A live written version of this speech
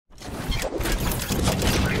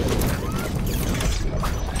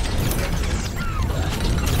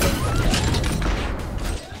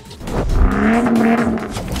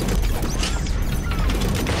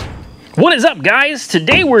What is up, guys?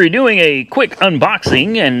 Today we're doing a quick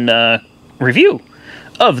unboxing and review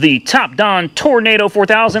of the Topdon Tornado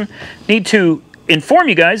 4000. Need to inform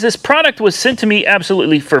you guys, this product was sent to me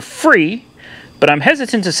absolutely for free, but I'm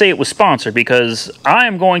hesitant to say it was sponsored because I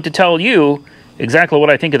am going to tell you exactly what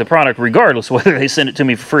I think of the product regardless of whether they send it to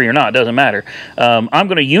me for free or not. It doesn't matter. I'm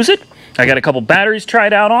going to use it. I got a couple batteries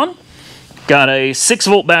tried out on. Got a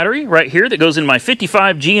 6-volt battery right here that goes in my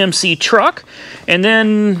 55 GMC truck, and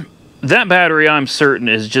then that battery, I'm certain,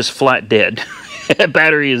 is just flat dead. that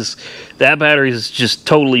battery is just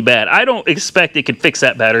totally bad. I don't expect it could fix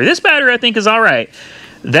that battery. This battery, I think, is all right.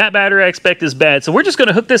 That battery I expect is bad. So we're just going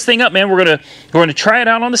to hook this thing up, man. We're going to try it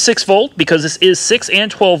out on the 6-volt because this is 6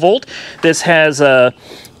 and 12-volt. This has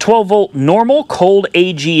 12-volt normal, cold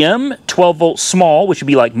AGM, 12-volt small, which would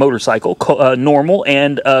be like motorcycle, normal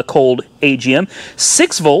and cold AGM,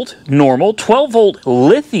 6-volt normal, 12-volt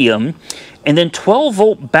lithium, and then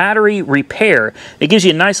 12-volt battery repair. It gives you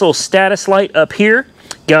a nice little status light up here.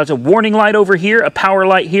 Got a warning light over here, a power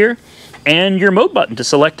light here, and your mode button to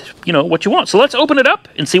select, you know, what you want. So let's open it up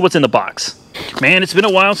and see what's in the box. Man, it's been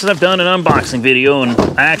a while since I've done an unboxing video, and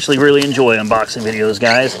I actually really enjoy unboxing videos,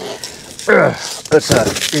 guys.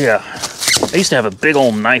 Yeah. I used to have a big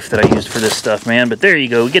old knife that I used for this stuff, man, but there you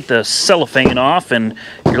go. Get the cellophane off, and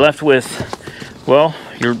you're left with, well,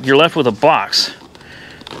 you're left with a box.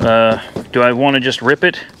 Do I want to just rip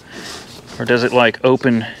it? Or does it, like,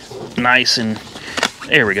 open nice and...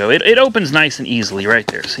 There we go. It opens nice and easily right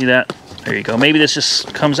there. See that? There you go. Maybe this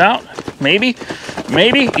just comes out. Maybe.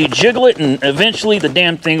 Maybe. You jiggle it, and eventually the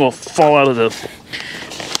damn thing will fall out of the...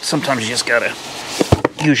 Sometimes you just gotta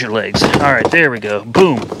use your legs. All right, there we go.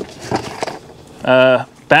 Boom.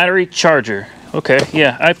 Battery charger. Okay,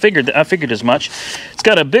 yeah, I figured as much. It's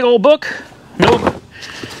got a big old book. Nope.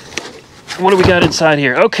 What do we got inside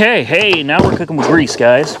here? Okay, hey, now we're cooking with grease,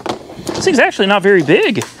 guys. This thing's actually not very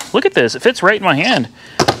big. Look at this. It fits right in my hand.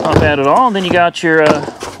 Not bad at all. And then you got your,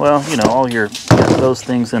 well, you know, all your, those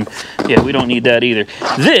things. And, yeah, we don't need that either.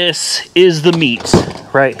 This is the meat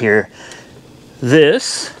right here.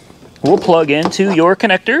 This will plug into your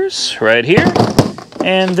connectors right here.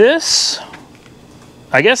 And this,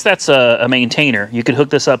 I guess that's a maintainer. You could hook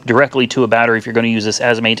this up directly to a battery if you're going to use this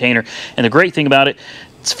as a maintainer. And the great thing about it,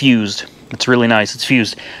 it's fused. It's really nice. It's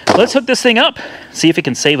fused. Let's hook this thing up, see if it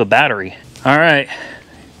can save a battery. All right.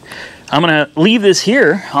 I'm going to leave this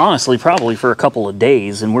here, honestly, probably for a couple of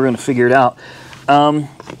days, and we're going to figure it out.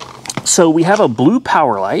 So we have a blue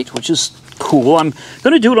power light, which is cool. I'm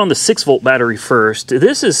going to do it on the 6-volt battery first.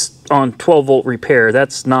 This is on 12-volt repair.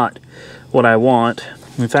 That's not what I want.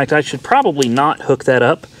 In fact, I should probably not hook that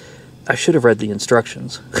up. I should have read the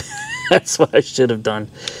instructions. That's what I should have done.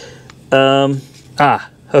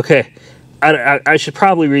 Okay. I should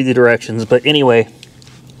probably read the directions, but anyway,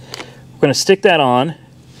 we're going to stick that on.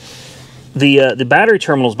 The battery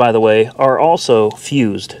terminals, by the way, are also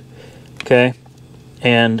fused, okay?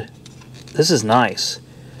 And this is nice.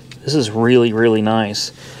 This is really, really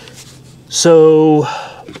nice. So,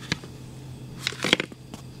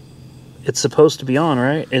 it's supposed to be on,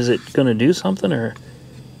 right? Is it going to do something, or?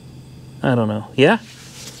 I don't know. Yeah?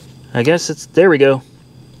 I guess it's, there we go.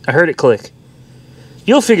 I heard it click.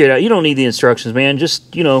 You'll figure it out. You don't need the instructions, man.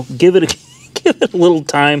 Just, you know, give it a little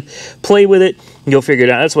time, play with it, and you'll figure it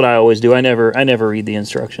out. That's what I always do. I never read the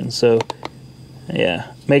instructions. So,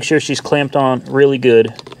 yeah, make sure she's clamped on really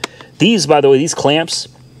good. These, by the way, these clamps,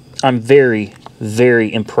 I'm very,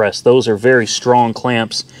 very impressed. Those are very strong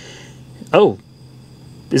clamps. Oh,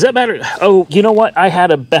 is that battery? Oh, you know what? I had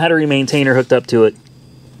a battery maintainer hooked up to it.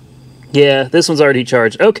 Yeah, this one's already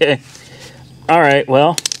charged. Okay. All right,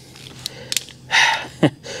 well,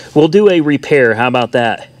 we'll do a repair. How about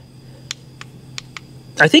that?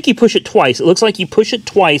 I think you push it twice. It looks like you push it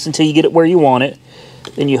twice until you get it where you want it.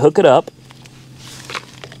 Then you hook it up.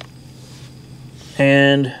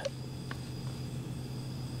 And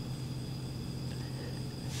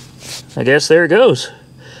I guess there it goes.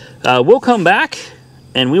 We'll come back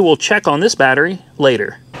and we will check on this battery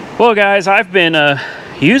later. Well, guys, I've been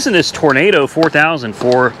using this Tornado 4000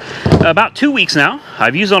 for about 2 weeks now.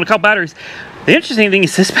 I've used it on a couple batteries. The interesting thing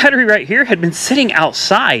is this battery right here had been sitting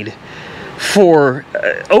outside for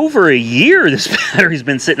over a year. This battery's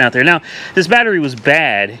been sitting out there. Now, this battery was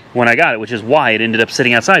bad when I got it, which is why it ended up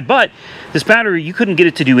sitting outside. But this battery, you couldn't get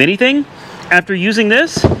it to do anything after using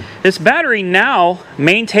this. This battery now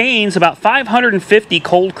maintains about 550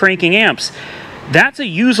 cold cranking amps. That's a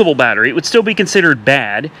usable battery. It would still be considered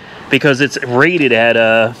bad because it's rated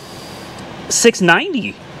at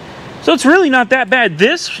 690. So it's really not that bad.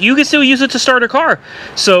 This, you can still use it to start a car.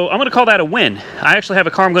 So I'm going to call that a win. I actually have a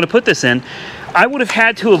car I'm going to put this in. I would have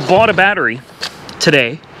had to have bought a battery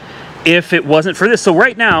today if it wasn't for this. So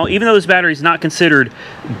right now, even though this battery is not considered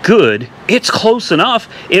good, it's close enough.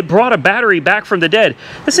 It brought a battery back from the dead.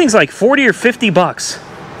 This thing's like 40 or 50 bucks.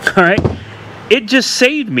 All right. It just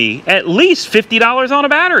saved me at least $50 on a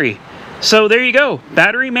battery. So there you go.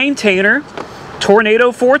 Battery maintainer,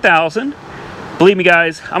 Tornado 4000. Believe me,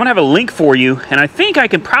 guys, I'm going to have a link for you, and I think I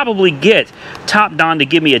can probably get Topdon to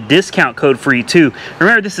give me a discount code for you, too.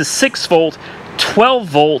 Remember, this is 6-volt,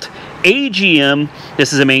 12-volt, AGM.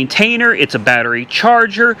 This is a maintainer. It's a battery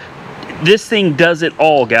charger. This thing does it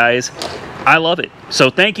all, guys. I love it. So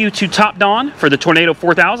thank you to Topdon for the Tornado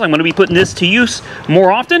 4000. I'm going to be putting this to use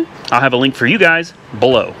more often. I'll have a link for you guys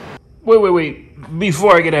below. Wait.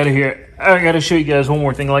 Before I get out of here, I got to show you guys one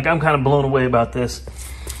more thing. Like, I'm kind of blown away about this.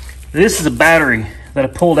 This is a battery that I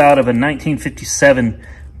pulled out of a 1957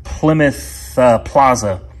 Plymouth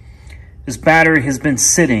Plaza. This battery has been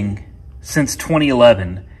sitting since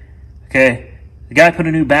 2011. Okay? The guy put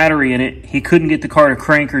a new battery in it. He couldn't get the car to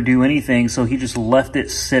crank or do anything, so he just left it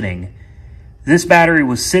sitting. This battery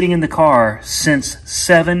was sitting in the car since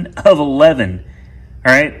 7 of 11.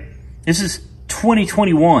 All right? This is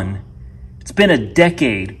 2021. It's been a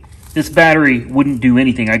decade. This battery wouldn't do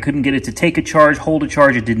anything. I couldn't get it to take a charge, hold a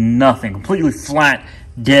charge. It did nothing. Completely flat,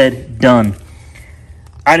 dead, done.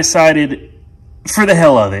 I decided, for the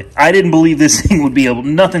hell of it, I didn't believe this thing would be able,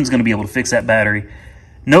 nothing's going to be able to fix that battery.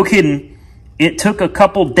 No kidding. It took a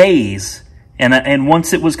couple days, and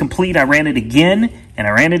once it was complete, I ran it again, and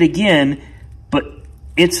I ran it again, but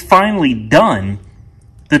it's finally done.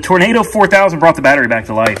 The Tornado 4000 brought the battery back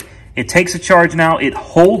to life. It takes a charge now. It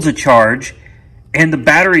holds a charge. And the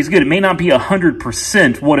battery is good. It may not be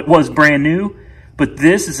 100% what it was brand new, but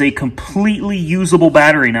this is a completely usable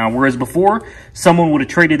battery now. Whereas before, someone would have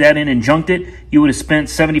traded that in and junked it. You would have spent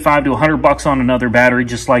 75 to 100 bucks on another battery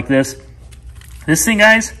just like this. This thing,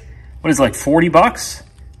 guys, what is it, like 40 bucks?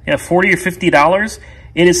 Yeah, 40 or $50.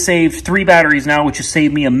 It has saved 3 batteries now, which has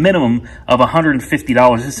saved me a minimum of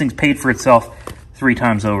 $150. This thing's paid for itself 3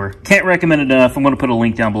 times over. Can't recommend it enough. I'm going to put a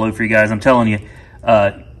link down below for you guys. I'm telling you,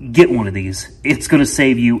 get one of these. It's going to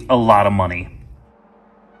save you a lot of money.